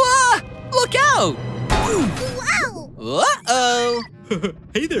 Whoa! Look out! Wow! Uh-oh!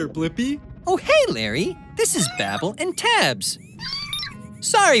 Hey there, Blippi. Oh, hey, Larry. This is Babble and Tabs.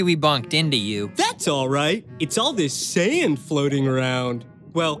 Sorry we bonked into you. That's all right. It's all this sand floating around.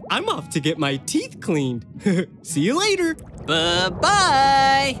 Well, I'm off to get my teeth cleaned. See you later.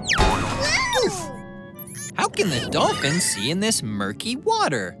 Bye-bye. How can the dolphins see in this murky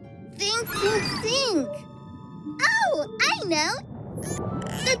water? Think, think, think. Oh, I know.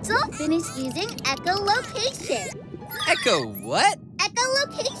 The dolphin is using echolocation. Echo what?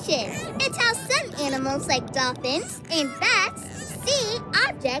 Echolocation. It's how some animals like dolphins and bats see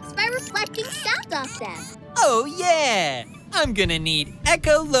objects by reflecting sound off them. Oh, yeah. I'm gonna need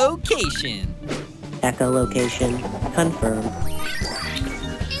echolocation. Echolocation confirmed.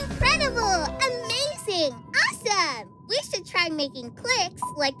 Incredible! Amazing! Awesome! We should try making clicks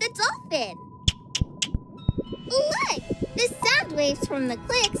like the dolphin. Look! The sound waves from the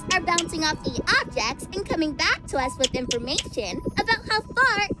clicks are bouncing off the objects and coming back to us with information about how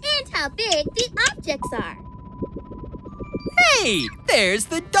far and how big the objects are. Hey, there's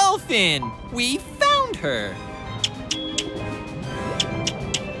the dolphin. We found her.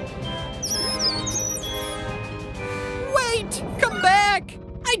 Wait, come back.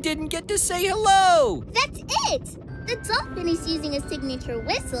 I didn't get to say hello. That's it. The dolphin is using a signature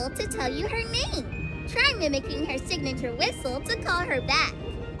whistle to tell you her name. Try mimicking her signature whistle to call her back.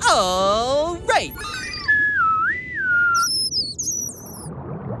 All right.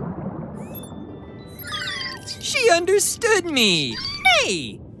 She understood me.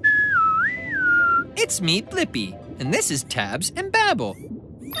 Hey! It's me, Blippi, and this is Tabs and Babble.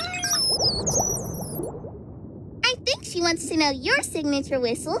 I think she wants to know your signature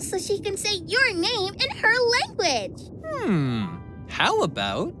whistle so she can say your name in her language. How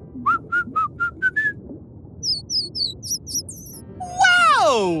about...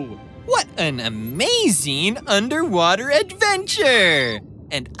 Wow! What an amazing underwater adventure!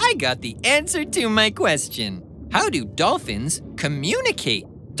 And I got the answer to my question. How do dolphins communicate?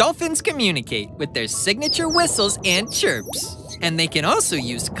 Dolphins communicate with their signature whistles and chirps. And they can also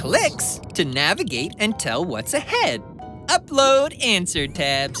use clicks to navigate and tell what's ahead. Upload answer,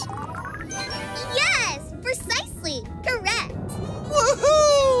 Tabs. Yes, precisely, correct.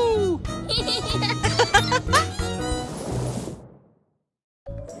 Woohoo!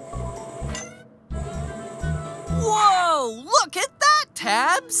 Whoa, look at that,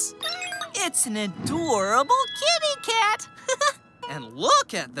 Tabs! It's an adorable kitty cat. And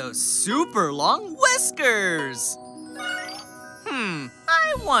look at those super long whiskers.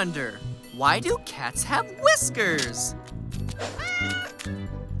 I wonder, why do cats have whiskers?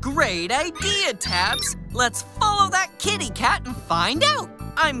 Great idea, Tabs. Let's follow that kitty cat and find out.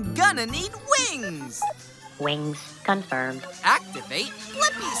 I'm gonna need wings. Wings confirmed. Activate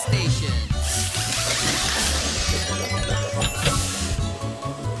Blippi Station.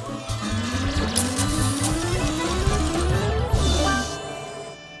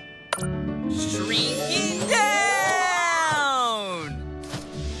 Shrinking down!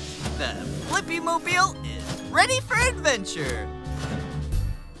 The Blippi-mobile is ready for adventure.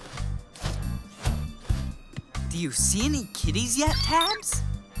 Do you see any kitties yet, Tabs?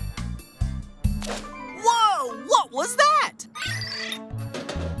 Whoa! What was that?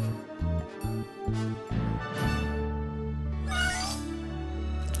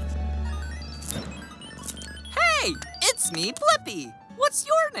 Hey! It's me, Blippi. What's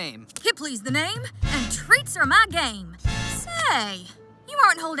your name? Hipley's the name, and treats are my game. Say, you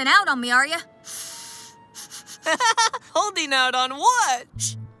aren't holding out on me, are you? Holding out on what?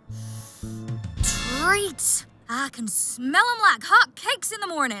 Shh. Treats. I can smell them like hot cakes in the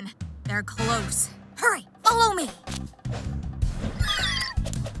morning. They're close. Hurry, follow me.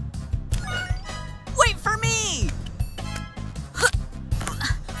 Wait for me!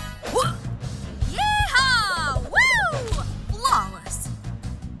 Yeehaw! Woo! Flawless.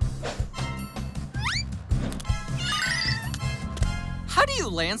 How do you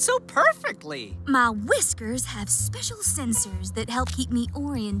land so perfectly? My whiskers have special sensors that help keep me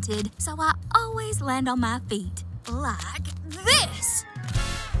oriented, so I always land on my feet. Like this.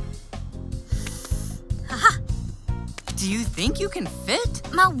 Haha. Do you think you can fit?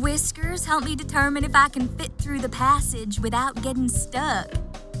 My whiskers help me determine if I can fit through the passage without getting stuck.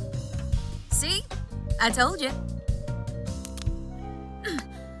 See? I told you.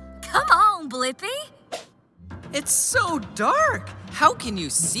 Come on, Blippi. It's so dark. How can you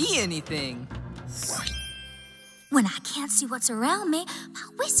see anything? When I can't see what's around me, my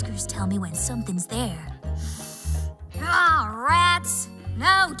whiskers tell me when something's there. Ah, rats.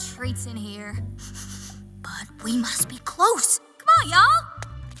 No treats in here. But We must be close. Come on, y'all.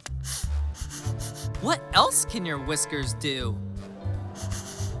 What else can your whiskers do?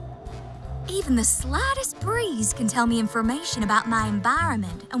 Even the slightest breeze can tell me information about my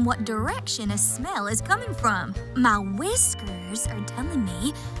environment and what direction a smell is coming from. My whiskers are telling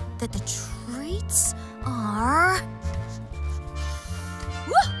me that the treats are...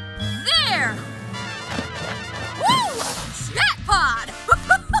 Woo! There! Woo! Jackpot!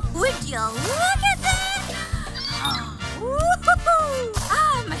 Would you look at that? Woo-hoo-hoo!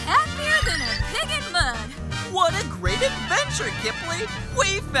 I'm happier than a pig in mud. What a great adventure, Kippley!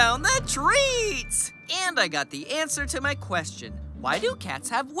 We found the treats! And I got the answer to my question. Why do cats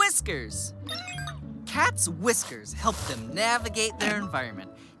have whiskers? Cats' whiskers help them navigate their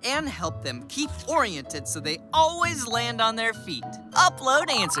environment and help them keep oriented so they always land on their feet.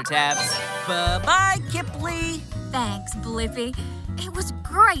 Upload answer tabs. Bye-bye, Kippley. Thanks, Blippi. It was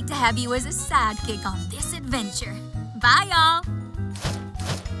great to have you as a sidekick on this adventure. Bye, y'all.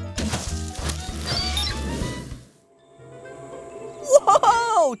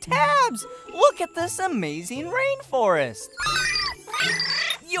 Whoa, Tabs! Look at this amazing rainforest.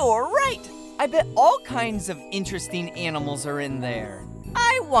 You're right. I bet all kinds of interesting animals are in there.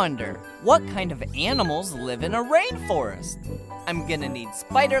 I wonder, what kind of animals live in a rainforest? I'm gonna need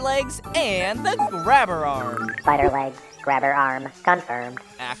spider legs and the grabber arm. Spider legs, grabber arm, confirmed.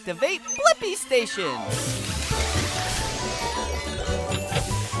 Activate Blippi Station.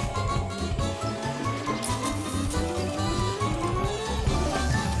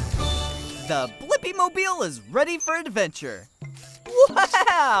 The Blippi Mobile is ready for adventure.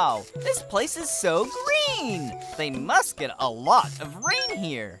 Wow! This place is so green! They must get a lot of rain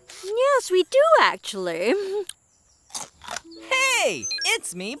here. Yes, we do actually. Hey!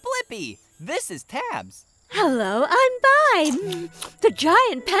 It's me, Blippi. This is Tabs. Hello, I'm Bai, the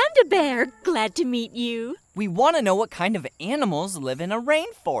giant panda bear. Glad to meet you. We want to know what kind of animals live in a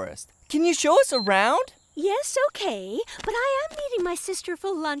rainforest. Can you show us around? Yes, okay, but I am meeting my sister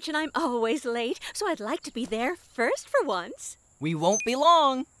for lunch and I'm always late, so I'd like to be there first for once. We won't be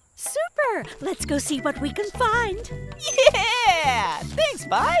long. Super! Let's go see what we can find. Yeah! Thanks,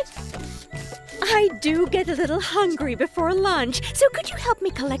 Bai. I do get a little hungry before lunch, so could you help me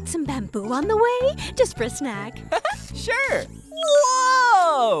collect some bamboo on the way? Just for a snack. Sure.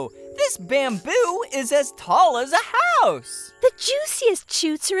 Whoa! This bamboo is as tall as a house. The juiciest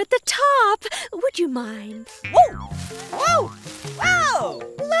shoots are at the top. Would you mind? Whoa! Whoa! Whoa!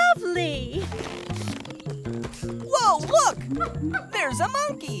 Lovely! Whoa, look! There's a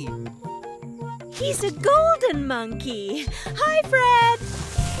monkey. He's a golden monkey. Hi, Fred.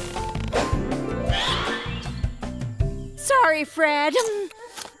 Sorry, Fred.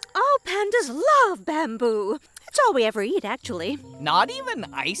 All pandas love bamboo. It's all we ever eat, actually. Not even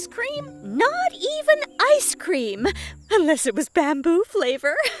ice cream? Not even ice cream. Unless it was bamboo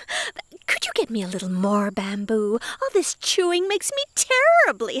flavor. Could you get me a little more bamboo? All this chewing makes me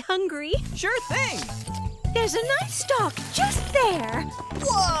terribly hungry. Sure thing. There's a nice stalk just there.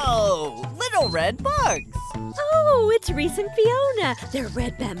 Whoa! Little red bugs. Oh, it's Reese and Fiona. They're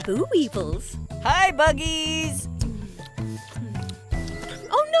red bamboo weevils. Hi, buggies.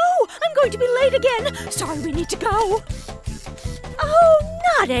 Oh no! I'm going to be late again. Sorry, we need to go. Oh,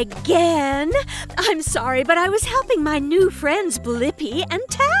 not again. I'm sorry, but I was helping my new friends Blippi and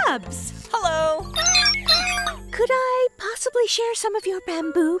Tabs. Hello. Could I possibly share some of your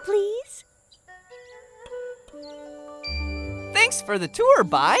bamboo, please? Thanks for the tour,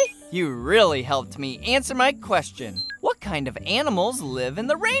 Bai. You really helped me answer my question. What kind of animals live in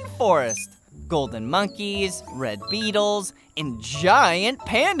the rainforest? Golden monkeys, red beetles, and giant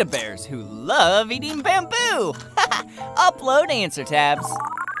panda bears who love eating bamboo. Upload answer tabs.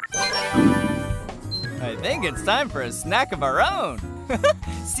 I think it's time for a snack of our own.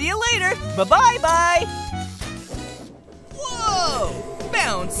 See you later. Bye-bye, Bai. Whoa!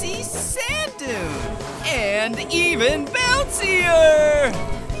 Bouncy sand dune! And even bouncier!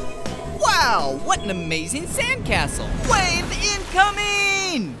 Wow, what an amazing sandcastle! Wave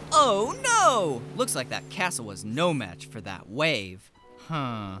incoming! Oh no! Looks like that castle was no match for that wave.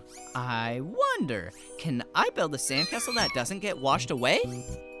 Huh, I wonder, can I build a sandcastle that doesn't get washed away?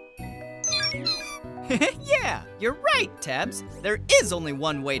 Yeah, you're right, Tabs. There is only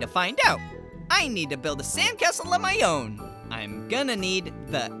one way to find out. I need to build a sandcastle on my own. I'm gonna need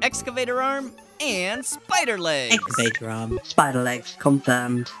the excavator arm and spider legs. Excavator arm, spider legs,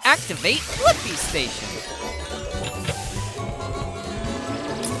 confirmed. Activate Blippi Station.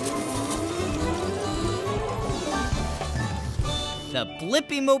 The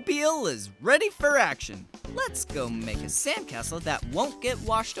Blippi Mobile is ready for action. Let's go make a sandcastle that won't get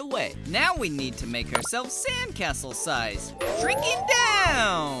washed away. Now we need to make ourselves sandcastle size. Shrinking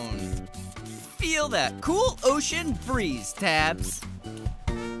down. Feel that cool ocean breeze, Tabs.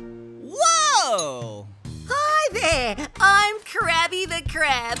 Whoa! Hi there, I'm Krabby the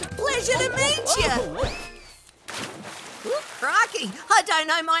Crab. Pleasure to meet you. Ooh, crikey, I don't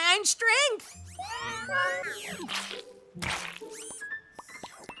know my own strength.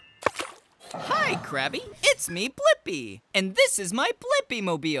 Hi, Krabby. It's me, Blippi. And this is my Blippi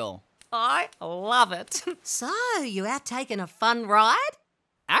Mobile. I love it. So, you out taking a fun ride?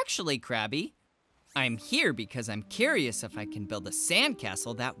 Actually, Krabby, I'm here because I'm curious if I can build a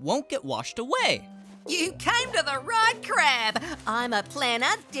sandcastle that won't get washed away. You came to the right crab. I'm a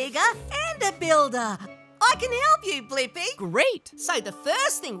planner, digger, and a builder. I can help you, Blippi. Great. So the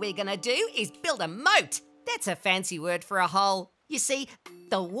first thing we're gonna do is build a moat. That's a fancy word for a hole. You see,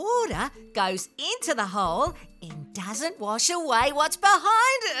 the water goes into the hole and doesn't wash away what's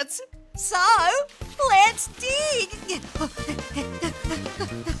behind it. So, let's dig.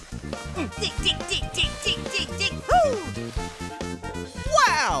 Dig, dig, dig, dig, dig, dig, dig. Woo!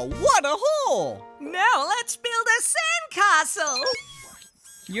 Wow, what a hole! Now let's build a sandcastle.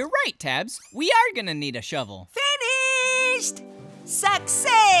 You're right, Tabs. We are gonna need a shovel. Finished!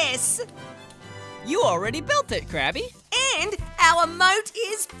 Success! You already built it, Krabby. And our moat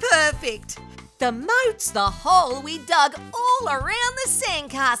is perfect. The moat's the hole we dug all around the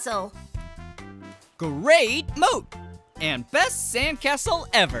sandcastle. Great moat! And best sandcastle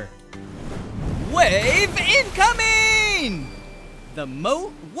ever. Wave incoming! The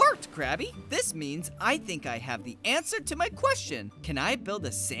moat worked, Krabby. This means I think I have the answer to my question. Can I build a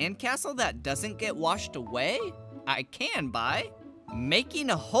sandcastle that doesn't get washed away? I can by making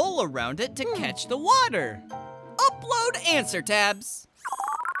a hole around it to catch the water. Upload answer, Tabs.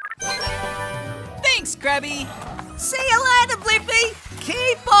 Thanks, Krabby. See you later, Blippi.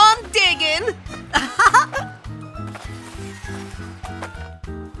 Keep on digging.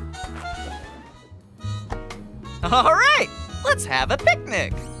 All right, let's have a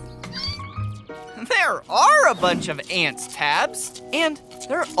picnic. There are a bunch of ants, Tabs, and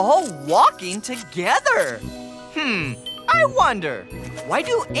they're all walking together. I wonder, why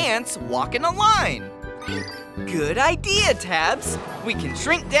do ants walk in a line? Good idea, Tabs. We can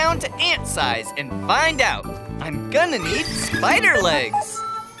shrink down to ant size and find out. I'm gonna need spider legs.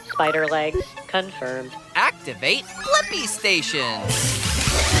 Spider legs confirmed. Activate Blippi Station.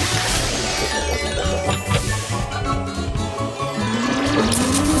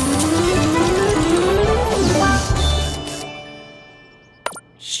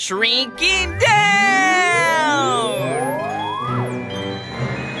 Shrinking down!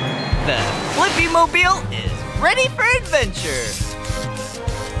 The Blippi Mobile is ready for adventure.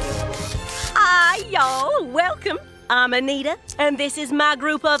 Hi, y'all. Welcome. I'm Anita, and this is my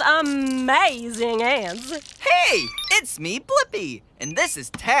group of amazing ants. Hey, it's me, Blippi, and this is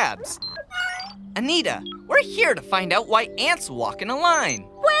Tabs. Anita, we're here to find out why ants walk in a line.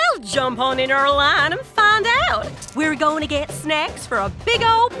 Well, jump on in our line and find out. We're going to get snacks for a big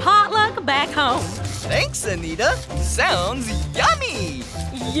old potluck back home. Thanks, Anita. Sounds yummy.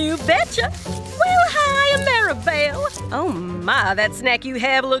 You betcha. Well, hi, Maribel. Oh my, that snack you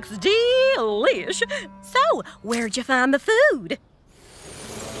have looks delish. So, where'd you find the food?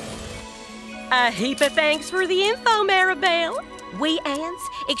 A heap of thanks for the info, Maribel. We ants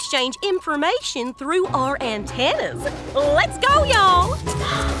exchange information through our antennas. Let's go, y'all.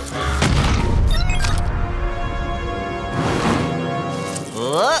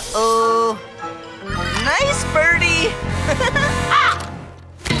 Uh-oh. Nice birdie.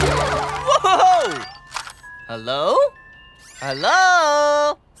 Whoa! Hello?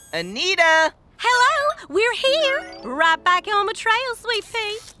 Hello? Anita? Hello, we're here. Right back on the trail, sweet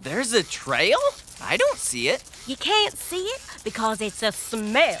pea. There's a trail? I don't see it. You can't see it because it's a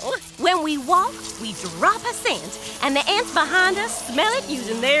smell. When we walk, we drop a scent, and the ants behind us smell it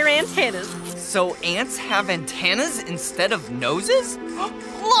using their antennas. So ants have antennas instead of noses?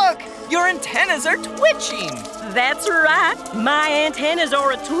 Look, your antennas are twitching. That's right. My antennas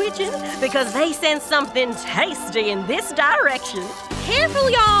are twitching because they sense something tasty in this direction. Careful,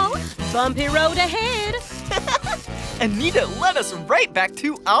 y'all. Bumpy road ahead. Anita led us right back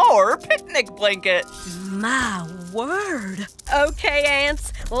to our picnic blanket. My word. Okay,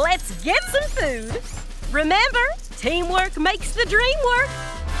 ants, let's get some food. Remember, teamwork makes the dream work.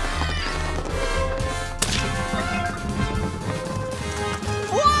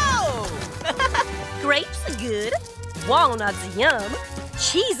 Whoa! Grapes are good. Walnuts yum.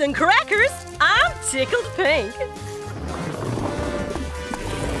 Cheese and crackers, I'm tickled pink.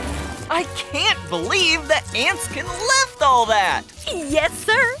 I can't believe that ants can lift all that! Yes,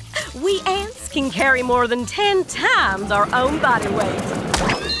 sir. We ants can carry more than 10 times our own body weight.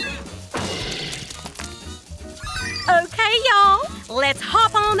 Okay, y'all. Let's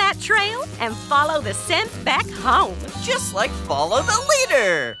hop on that trail and follow the scent back home. Just like follow the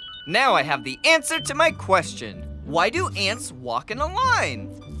leader! Now I have the answer to my question. Why do ants walk in a line?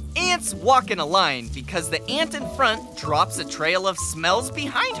 Ants walk in a line because the ant in front drops a trail of smells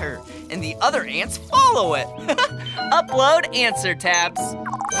behind her, and the other ants follow it. Upload answer tabs.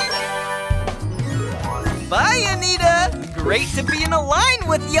 Bye, Anita. Great to be in a line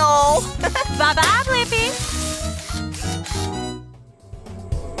with y'all. Bye-bye, Blippi.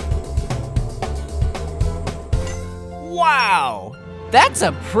 Wow, that's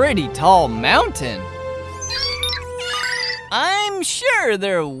a pretty tall mountain. I'm sure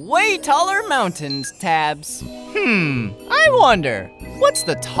there are way taller mountains, Tabs. I wonder, what's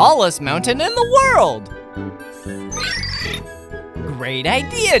the tallest mountain in the world? Great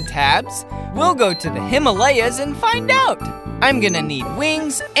idea, Tabs. We'll go to the Himalayas and find out. I'm gonna need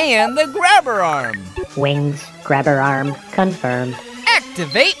wings and the grabber arm. Wings, grabber arm, confirmed.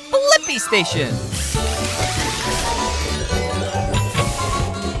 Activate Blippi Station.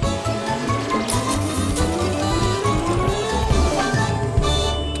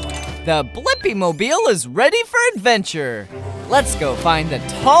 The Blippi Mobile is ready for adventure. Let's go find the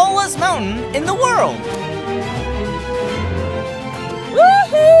tallest mountain in the world.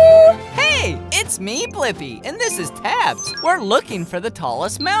 Woohoo! Hey, it's me, Blippi, and this is Tabs. We're looking for the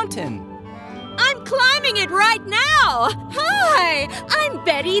tallest mountain. I'm climbing it right now. Hi, I'm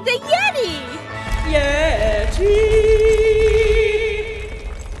Betty the Yeti.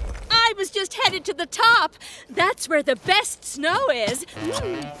 I was just headed to the top. That's where the best snow is.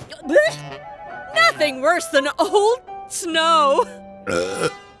 Nothing worse than old snow.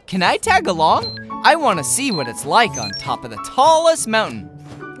 Can I tag along? I want to see what it's like on top of the tallest mountain.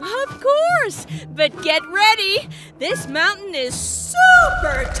 Of course, but get ready. This mountain is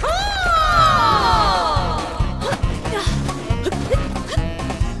super tall.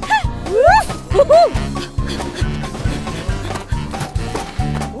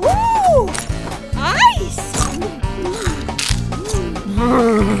 Woo! Ice!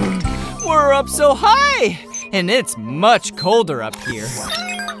 We're up so high, and it's much colder up here.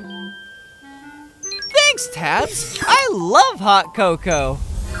 Thanks, Tabs. I love hot cocoa.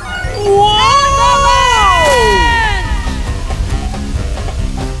 Whoa!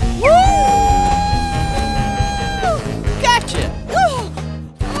 Woo! Gotcha.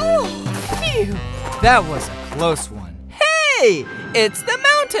 Phew. That was a close one. Hey, it's the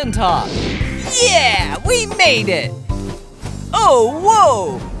mountaintop. Yeah, we made it. Oh,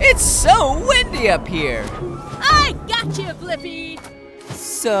 whoa, it's so windy up here. I got you, Blippi.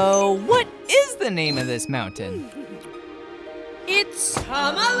 So, what is the name of this mountain? It's Rainbow.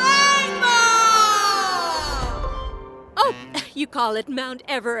 Oh, you call it Mount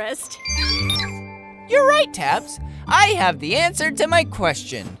Everest. You're right, Tabs. I have the answer to my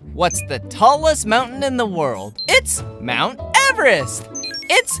question. What's the tallest mountain in the world? It's Mount Everest.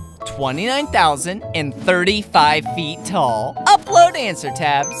 It's 29,035 feet tall. Upload answer,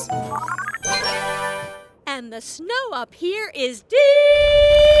 Tabs. And the snow up here is delicious.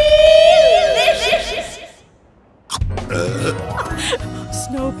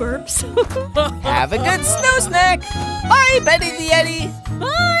 Snow burps. Have a good snow snack. Bye, Betty the Yeti.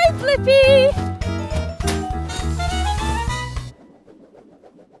 Bye, Blippi.